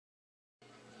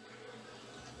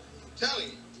telling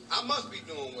you, I must be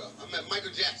doing well. I met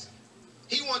Michael Jackson.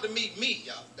 He wanted to meet me,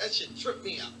 y'all. That shit tripped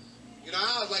me out. You know,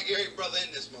 I was like every brother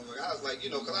in this motherfucker. I was like,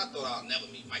 you know, because I thought I'll never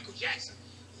meet Michael Jackson.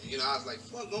 You know, I was like,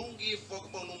 fuck, don't give a fuck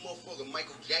about no motherfucker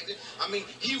Michael Jackson. I mean,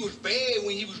 he was bad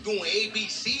when he was doing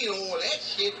ABC and all that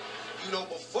shit, you know,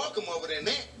 but fuck him other than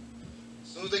that. As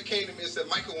soon as they came to me and said,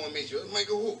 Michael want to meet you.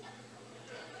 Michael who?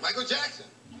 Michael Jackson.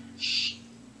 Shh.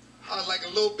 I was like a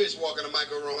little bitch walking to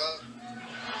Michael room, huh?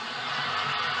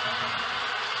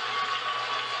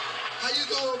 How you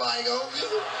doing, Michael?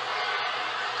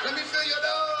 Let me feel your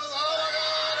dog.